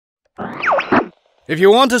If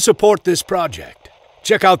you want to support this project,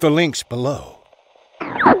 check out the links below.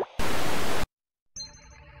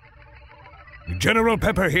 General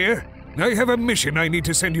Pepper here. I have a mission I need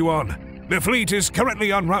to send you on. The fleet is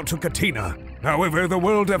currently en route to Katina. However, the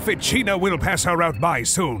world of Fichina will pass our route by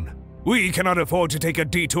soon. We cannot afford to take a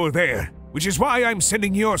detour there, which is why I'm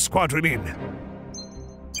sending your squadron in.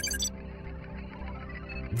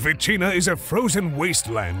 Fichina is a frozen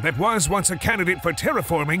wasteland that was once a candidate for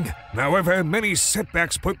terraforming. However, many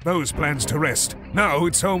setbacks put those plans to rest. Now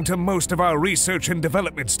it's home to most of our research and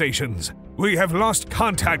development stations. We have lost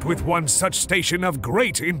contact with one such station of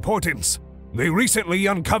great importance. They recently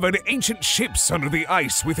uncovered ancient ships under the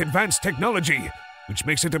ice with advanced technology, which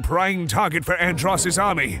makes it a prime target for Andross's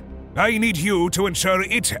army. I need you to ensure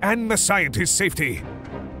it and the scientists' safety.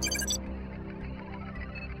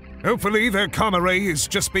 Hopefully their comm array is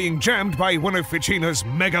just being jammed by one of Fichina's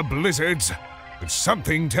mega blizzards. But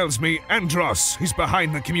something tells me Andross is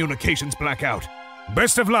behind the communications blackout.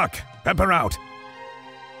 Best of luck. Pepper out.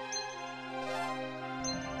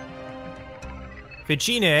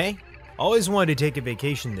 Fichina, eh? Always wanted to take a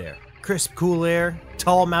vacation there. Crisp, cool air,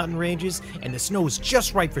 tall mountain ranges, and the snow is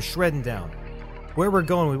just right for shredding down. Where we're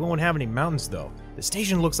going, we won't have any mountains though. The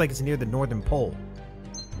station looks like it's near the northern pole.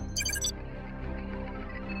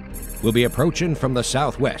 We'll be approaching from the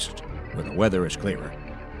southwest, where the weather is clearer.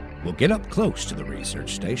 We'll get up close to the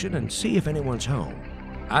research station and see if anyone's home.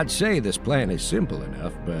 I'd say this plan is simple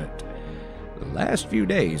enough, but the last few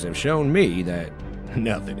days have shown me that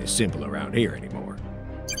nothing is simple around here anymore.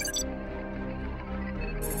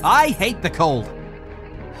 I hate the cold.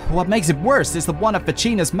 What makes it worse is that one of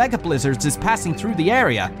Fichina's mega blizzards is passing through the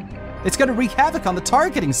area. It's gonna wreak havoc on the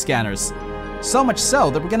targeting scanners. So much so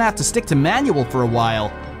that we're gonna have to stick to manual for a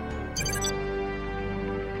while.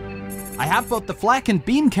 I have both the flak and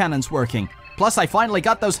beam cannons working. Plus I finally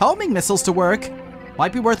got those homing missiles to work.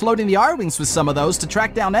 Might be worth loading the R-Wings with some of those to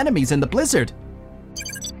track down enemies in the blizzard.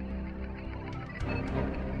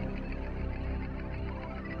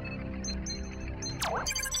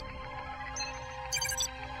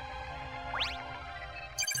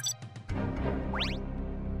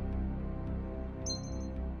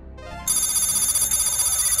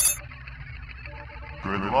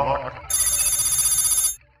 Good luck.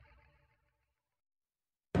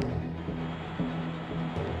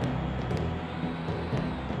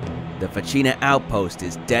 The Fichina Outpost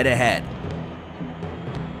is dead ahead.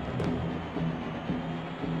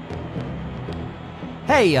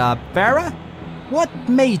 Hey, Farah? What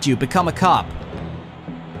made you become a cop?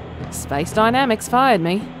 Space Dynamics fired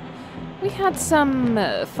me. We had some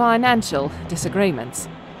financial disagreements.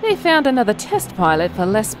 They found another test pilot for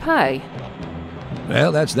less pay.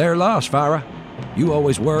 Well, that's their loss, Farah. You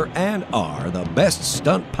always were and are the best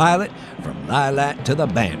stunt pilot from Lilac to the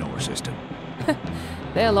Banor system.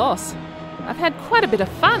 Their loss. I've had quite a bit of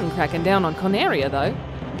fun cracking down on Corneria, though.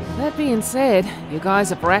 That being said, you guys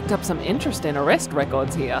have racked up some interesting arrest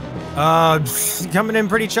records here. Coming in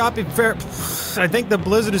pretty choppy. I think the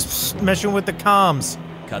blizzard is messing with the comms.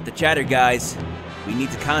 Cut the chatter, guys. We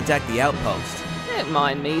need to contact the Outpost. Don't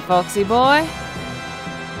mind me, Foxy boy.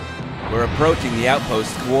 We're approaching the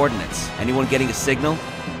Outpost coordinates. Anyone getting a signal?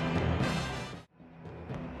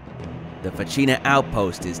 The Fichina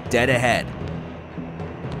Outpost is dead ahead.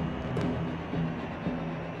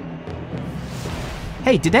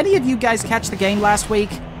 Hey, did any of you guys catch the game last week?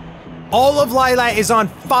 All of Lilac is on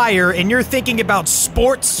fire and you're thinking about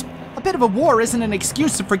sports? A bit of a war isn't an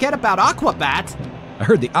excuse to forget about Aquabat. I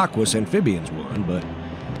heard the Aquas Amphibians won, but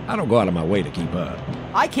I don't go out of my way to keep up.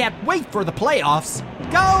 I can't wait for the playoffs.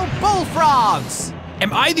 Go Bullfrogs!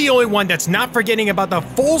 Am I the only one that's not forgetting about the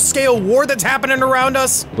full-scale war that's happening around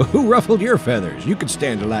us? Well, who ruffled your feathers? You could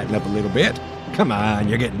stand to lighten up a little bit. Come on,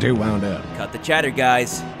 you're getting too wound up. Cut the chatter,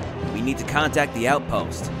 guys. We need to contact the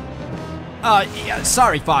Outpost. Yeah,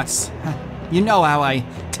 sorry, Fox. You know how I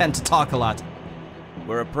tend to talk a lot.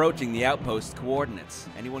 We're approaching the Outpost coordinates.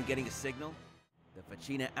 Anyone getting a signal? The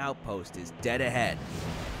Fichina Outpost is dead ahead.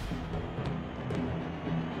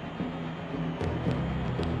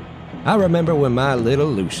 I remember when my little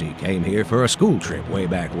Lucy came here for a school trip way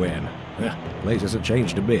back when. Place hasn't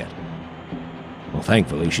changed a bit. Well,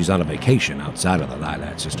 thankfully, she's on a vacation outside of the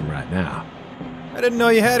Lilac system right now. I didn't know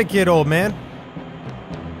you had a kid, old man.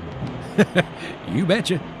 You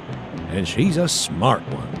betcha. And she's a smart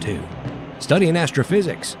one, too. Studying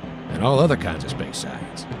astrophysics and all other kinds of space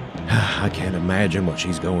science. I can't imagine what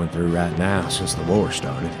she's going through right now since the war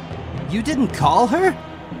started. You didn't call her?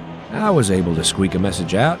 I was able to squeak a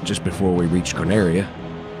message out just before we reached Corneria,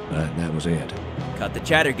 but that was it. Cut the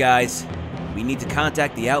chatter, guys. We need to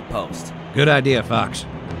contact the Outpost. Good idea, Fox.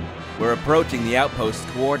 We're approaching the outpost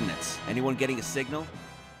coordinates. Anyone getting a signal?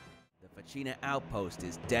 The Fichina outpost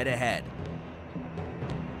is dead ahead.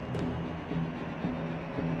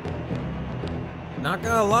 Not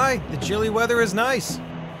gonna lie, the chilly weather is nice.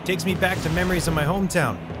 Takes me back to memories of my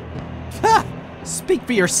hometown. Ha! Speak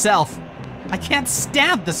for yourself. I can't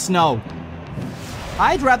stand the snow.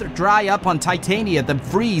 I'd rather dry up on Titania than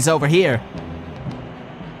freeze over here.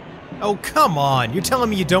 Oh, come on. You're telling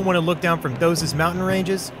me you don't want to look down from those mountain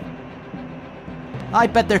ranges? I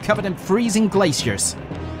bet they're covered in freezing glaciers.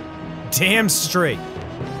 Damn straight.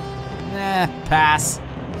 Pass.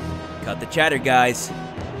 Cut the chatter, guys.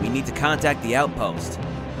 We need to contact the outpost.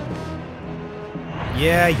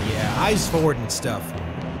 Yeah, eyes forward and stuff.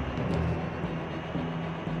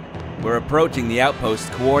 We're approaching the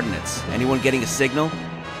outpost coordinates. Anyone getting a signal?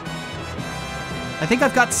 I think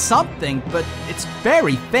I've got something, but it's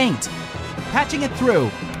very faint. Patching it through.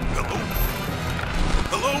 Hello?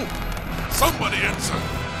 Hello? Somebody answer.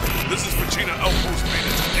 This is Fichina Outpost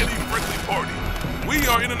maintenance at any friendly party. We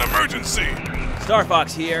are in an emergency. Star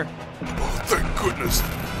Fox here. Oh, thank goodness.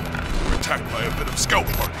 We're attacked by a bit of scout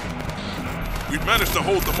party. We've managed to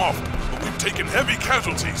hold them off, but we've taken heavy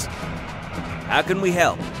casualties. How can we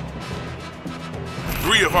help?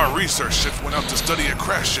 3 of our research ships went out to study a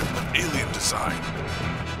crash ship of alien design.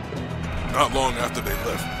 Not long after they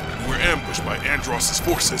left, we were ambushed by Andross's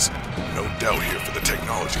forces. No doubt here for the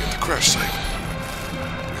technology at the crash site.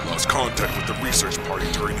 We lost contact with the research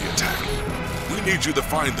party during the attack. We need you to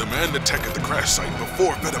find them and the tech at the crash site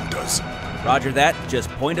before Venom does. Roger that. Just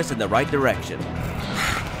point us in the right direction.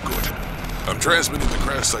 Good. I'm transmitting the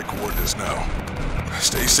crash site coordinates now.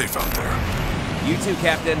 Stay safe out there. You too,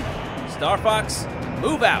 Captain. Star Fox,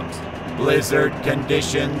 move out. Blizzard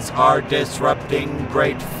conditions are disrupting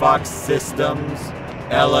Great Fox systems.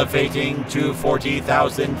 Elevating to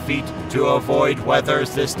 40,000 feet to avoid weather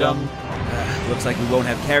system. Looks like we won't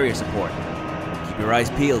have carrier support. Keep your eyes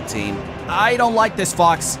peeled, team. I don't like this,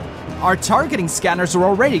 Fox. Our targeting scanners are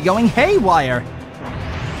already going haywire.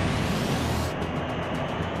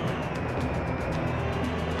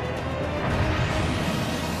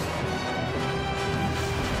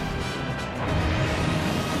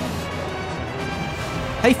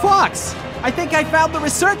 Hey, Fox! I think I found the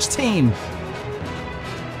research team!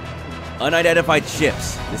 Unidentified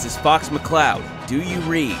ships. This is Fox McCloud. Do you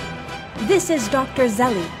read? This is Dr.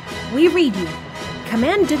 Zellie. We read you.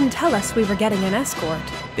 Command didn't tell us we were getting an escort.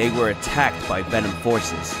 They were attacked by Venom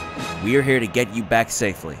forces. We are here to get you back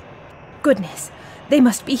safely. Goodness, they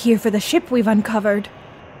must be here for the ship we've uncovered.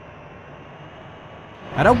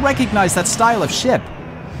 I don't recognize that style of ship.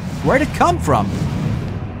 Where'd it come from?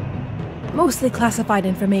 Mostly classified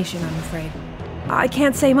information, I'm afraid. I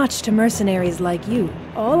can't say much to mercenaries like you.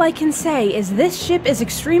 All I can say is this ship is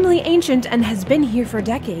extremely ancient and has been here for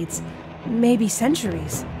decades, maybe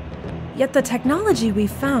centuries. Yet the technology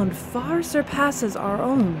we've found far surpasses our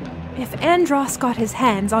own. If Andross got his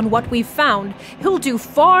hands on what we've found, he'll do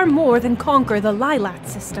far more than conquer the Lilat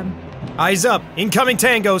system. Eyes up! Incoming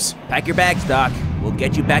tangos! Pack your bags, Doc. We'll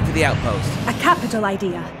get you back to the outpost. A capital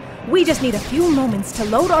idea. We just need a few moments to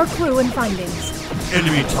load our crew and findings.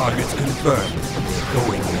 Enemy targets confirmed.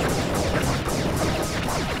 Going in.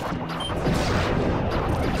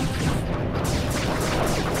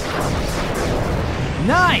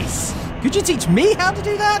 Nice! Could you teach me how to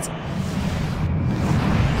do that?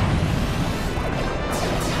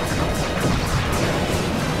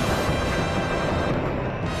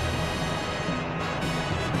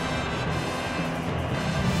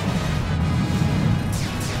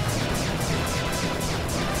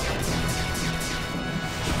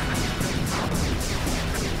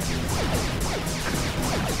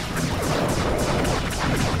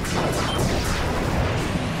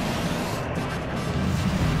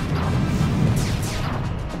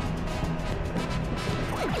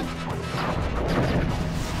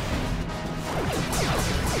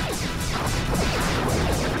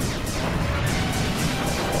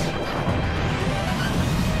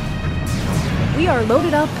 We are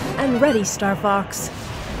loaded up and ready, Star Fox.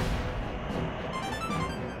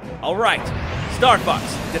 All right. Star Fox,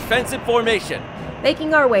 defensive formation.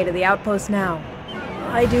 Making our way to the outpost now.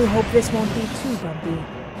 I do hope this won't be too bumpy.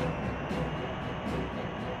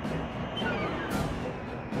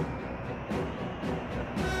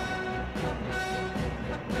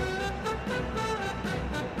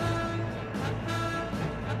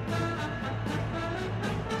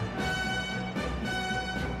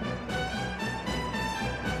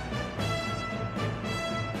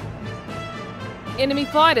 Enemy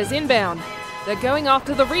fighters inbound. They're going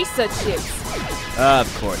after the research ships.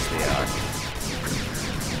 Of course they are.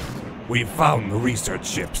 We've found the research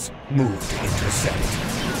ships. Move to intercept.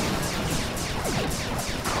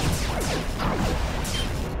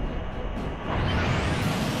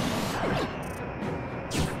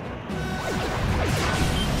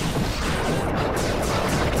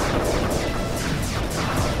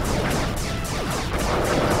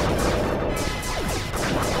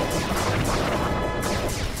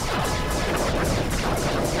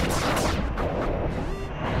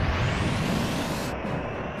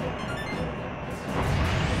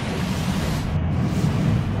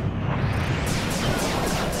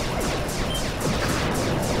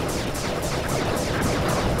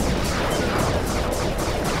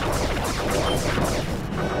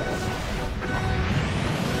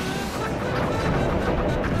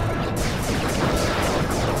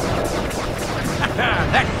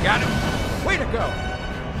 That got him! Way to go!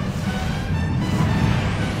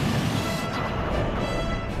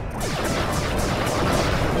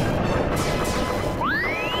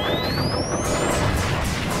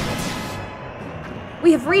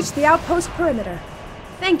 We have reached the outpost perimeter.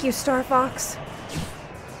 Thank you, Star Fox.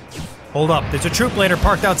 Hold up, there's a troop lander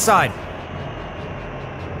parked outside.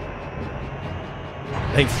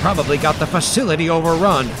 They've probably got the facility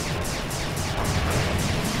overrun.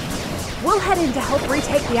 We'll head in to help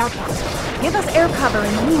retake the outpost. Give us air cover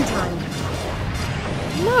in the meantime.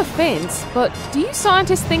 No offense, but do you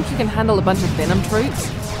scientists think you can handle a bunch of Venom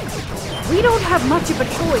troops? We don't have much of a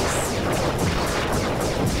choice.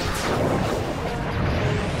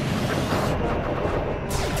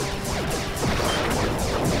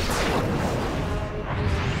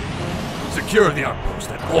 Secure the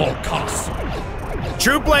outpost at all costs.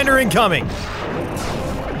 Troop lander incoming!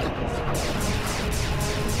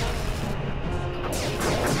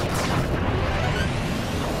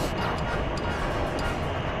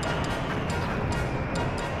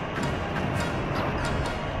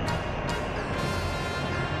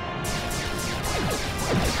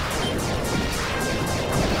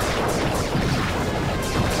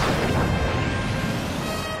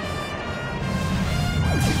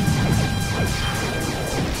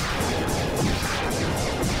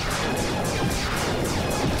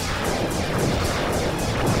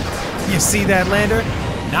 You see that, Lander?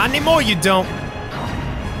 Not anymore, you don't.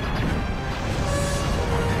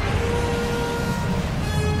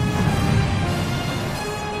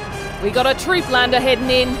 We got a troop lander heading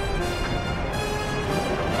in.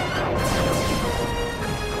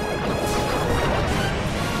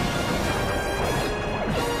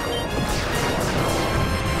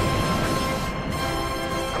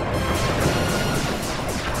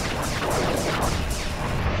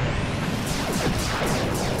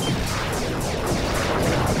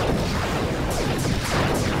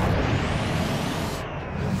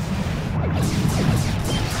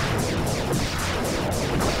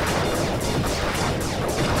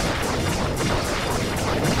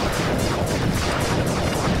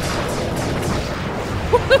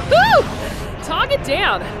 Woohoo! Target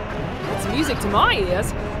down. That's music to my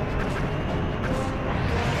ears.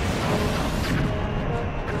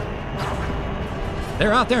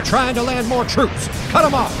 They're out there trying to land more troops. Cut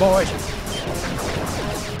them off, boys.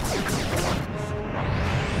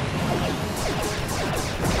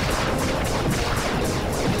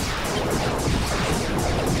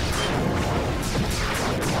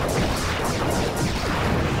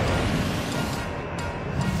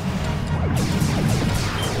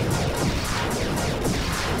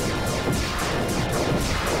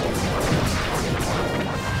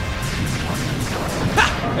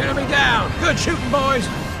 Enemy down! Good shooting, boys!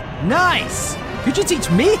 Nice! Could you teach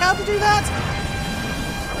me how to do that?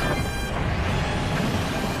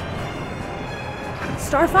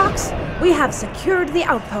 Star Fox, we have secured the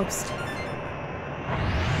outpost.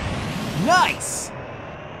 Nice!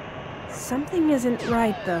 Something isn't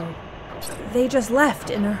right, though. They just left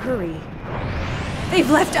in a hurry. They've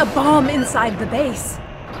left a bomb inside the base.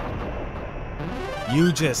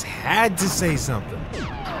 You just had to say something.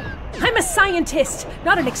 I'm a scientist,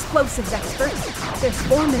 not an explosives expert. There's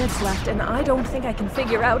 4 minutes left, and I don't think I can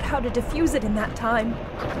figure out how to defuse it in that time.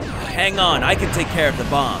 Hang on, I can take care of the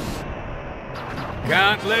bomb.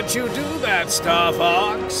 Can't let you do that, Star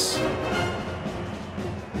Fox.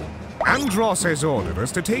 Andros has ordered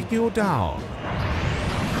us to take you down.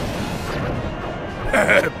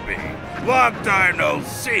 Happy. Long time no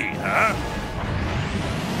see, huh?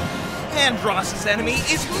 Andross's enemy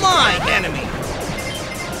is my enemy!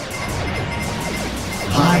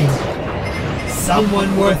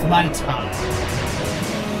 Someone worth my time.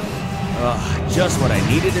 Just what I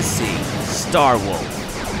needed to see. Star Wolf.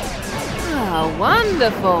 Ah,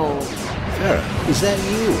 wonderful. Farah, is that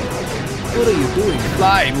you? What are you doing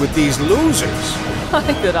flying with these losers?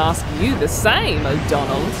 I could ask you the same,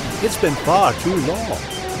 O'Donnell. It's been far too long.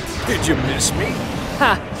 Did you miss me?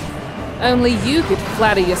 Ha! Only you could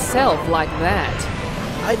flatter yourself like that.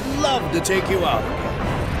 I'd love to take you out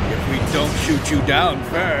again, if we don't shoot you down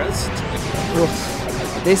first.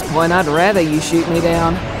 At this point, I'd rather you shoot me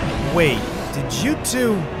down. Wait, did you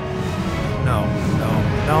two... No,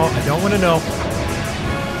 I don't want to know.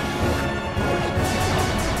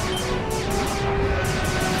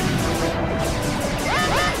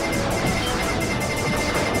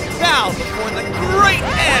 Bow before the great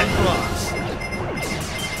Andross!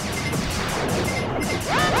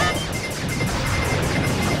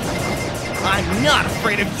 I'm not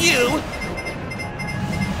afraid of you!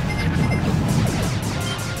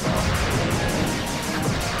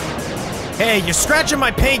 Hey, you're scratching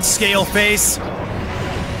my page scale, face!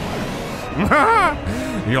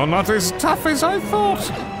 You're not as tough as I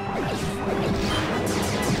thought.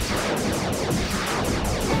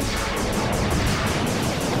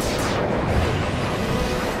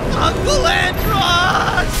 Uncle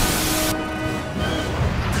Andross!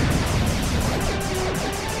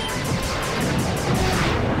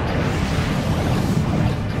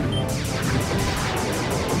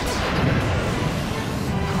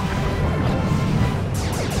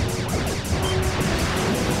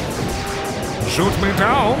 Shoot me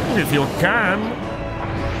down if you can.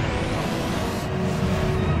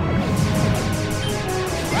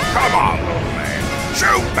 Come on, little man.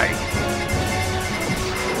 Shoot me!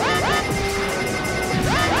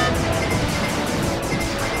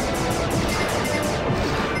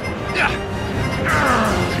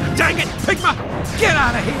 Dang it, Pigma! Get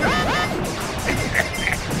out of here!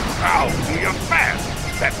 I'll do you fast,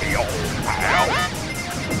 that the old pal.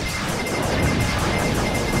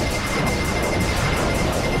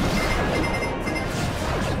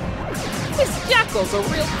 This jackal's a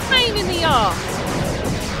real pain in the arse.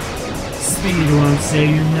 Speed won't save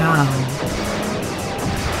you now.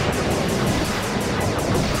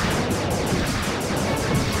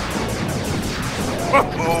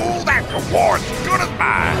 Oh, that reward's good as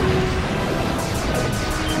mine.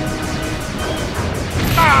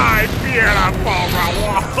 My beautiful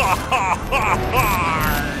reward.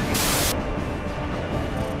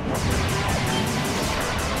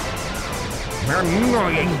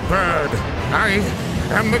 Annoying bird. I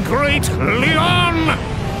am the great Leon!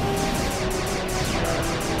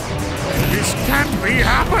 This can't be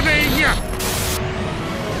happening!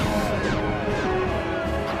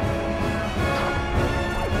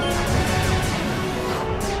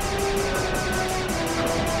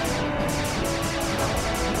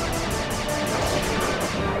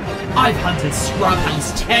 I've hunted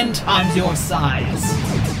scrubhounds 10 times your size.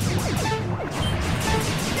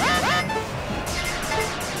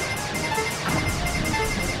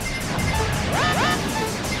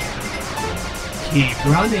 Keep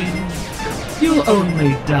running. You'll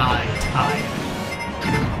only die tired.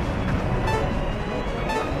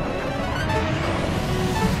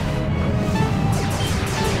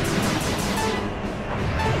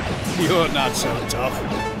 You're not so tough.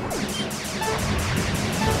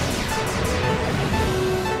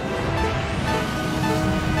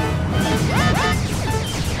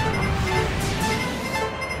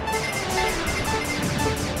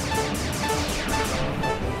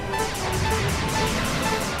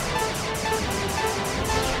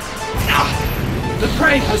 The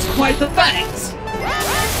prey has quite the fangs!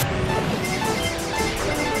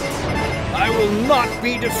 I will not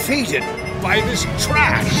be defeated by this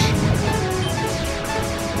trash!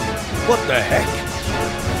 What the heck?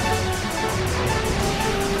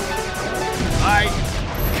 I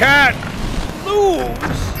can't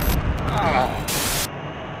lose!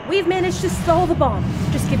 We've managed to stall the bomb.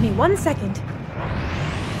 Just give me 1 second.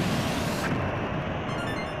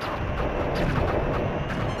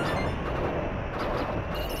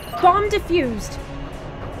 Bomb defused.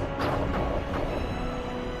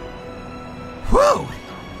 Whew!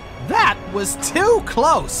 That was too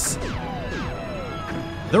close!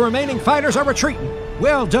 The remaining fighters are retreating.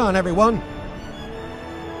 Well done, everyone.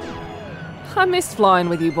 I missed flying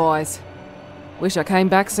with you boys. Wish I came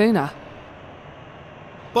back sooner.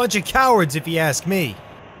 Bunch of cowards, if you ask me.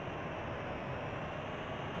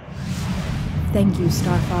 Thank you,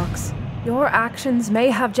 Star Fox. Your actions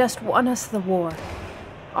may have just won us the war.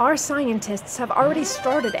 Our scientists have already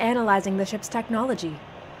started analyzing the ship's technology.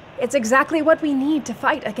 It's exactly what we need to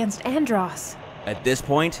fight against Andross. At this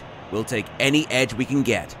point, we'll take any edge we can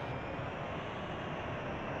get.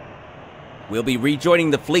 We'll be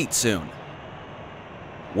rejoining the fleet soon.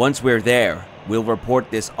 Once we're there, we'll report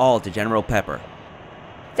this all to General Pepper.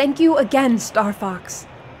 Thank you again, Star Fox.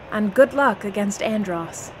 And good luck against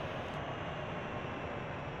Andross.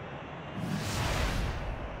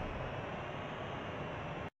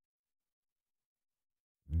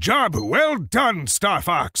 Job well done, Star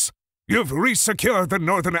Fox! You've re-secured the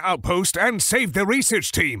northern outpost and saved the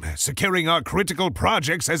research team, securing our critical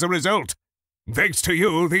projects as a result. Thanks to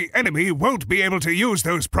you, the enemy won't be able to use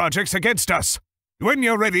those projects against us. When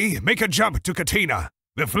you're ready, make a jump to Fichina.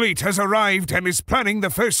 The fleet has arrived and is planning the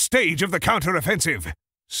first stage of the counter-offensive.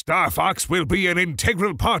 Star Fox will be an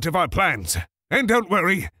integral part of our plans. And don't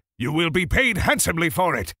worry, you will be paid handsomely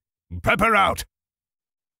for it. Pepper out!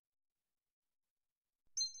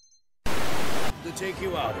 To take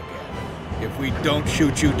you out again, if we don't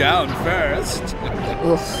shoot you down first.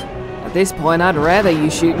 Ugh. At this point, I'd rather you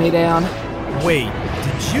shoot me down. Wait,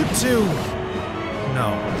 did you two...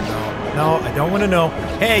 No, I don't want to know.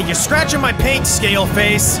 Hey, you're scratching my paint, scale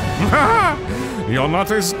face! You're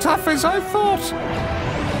not as tough as I thought.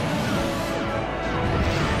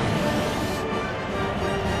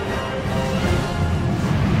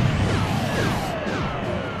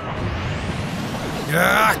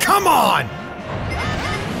 Come on!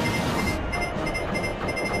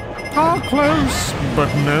 How close,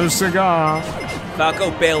 but no cigar.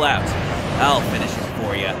 Falco, bail out. I'll finish it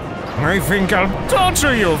for you. I think I'll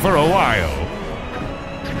torture you for a while.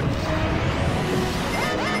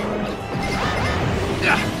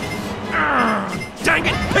 Dang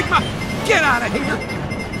it, Pigma! Get out of here!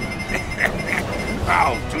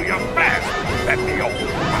 I'll do your best, let me old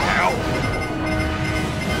pal.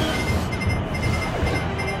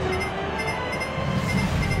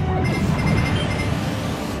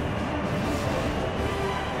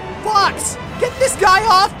 Fox! Get this guy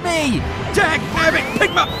off me! Dag nabbit,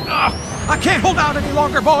 Pigma! Ugh, I can't hold out any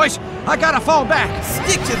longer, boys! I gotta fall back!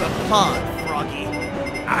 Stick to the pond, Froggy!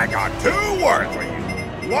 I got 2 words for you.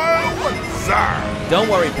 Whoa, sir! Don't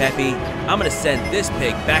worry, Peppy. I'm gonna send this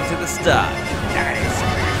pig back to the stock. That is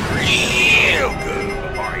real good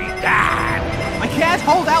before he died. I can't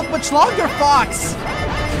hold out much longer, Fox!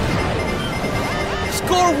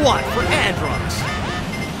 Score 1 for Andross!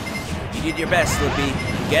 You did your best, Slippy.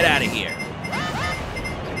 Get out of here.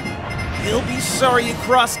 He'll be sorry you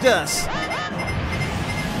crossed us.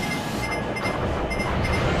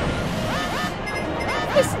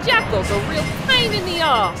 This jackal's a real pain in the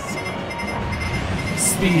arse.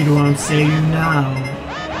 Speed won't save you now.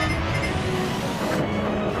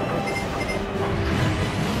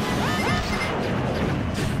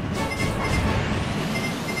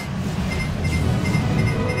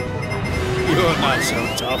 You're not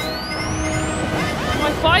so tough.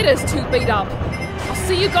 My fighter's too beat up. I'll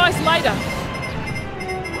see you guys later.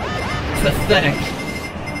 Pathetic.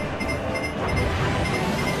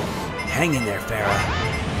 Hang in there, Farah.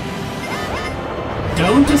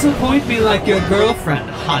 Don't disappoint me like your girlfriend,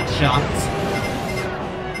 hotshots.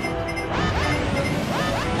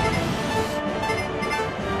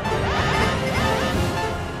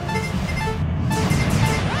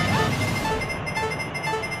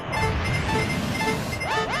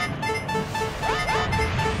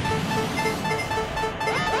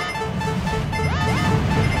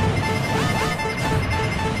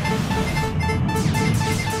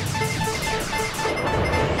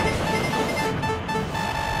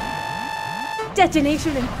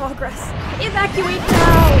 Detonation in progress. Evacuate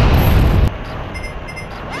now!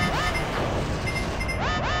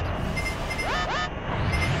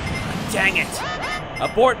 Dang it!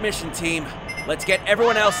 Abort mission, team. Let's get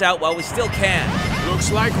everyone else out while we still can.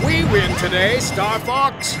 Looks like we win today, Star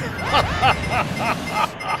Fox.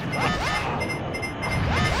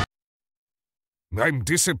 I'm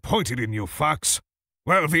disappointed in you, Fox.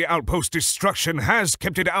 While the outpost destruction has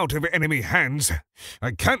kept it out of enemy hands, I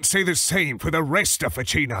can't say the same for the rest of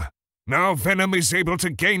Fichina. Now Venom is able to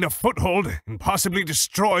gain a foothold and possibly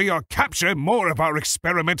destroy or capture more of our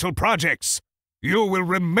experimental projects. You will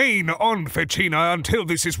remain on Fichina until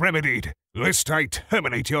this is remedied, lest I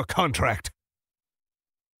terminate your contract.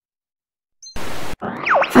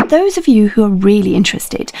 For those of you who are really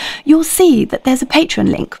interested, you'll see that there's a Patreon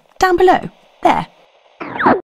link down below, there.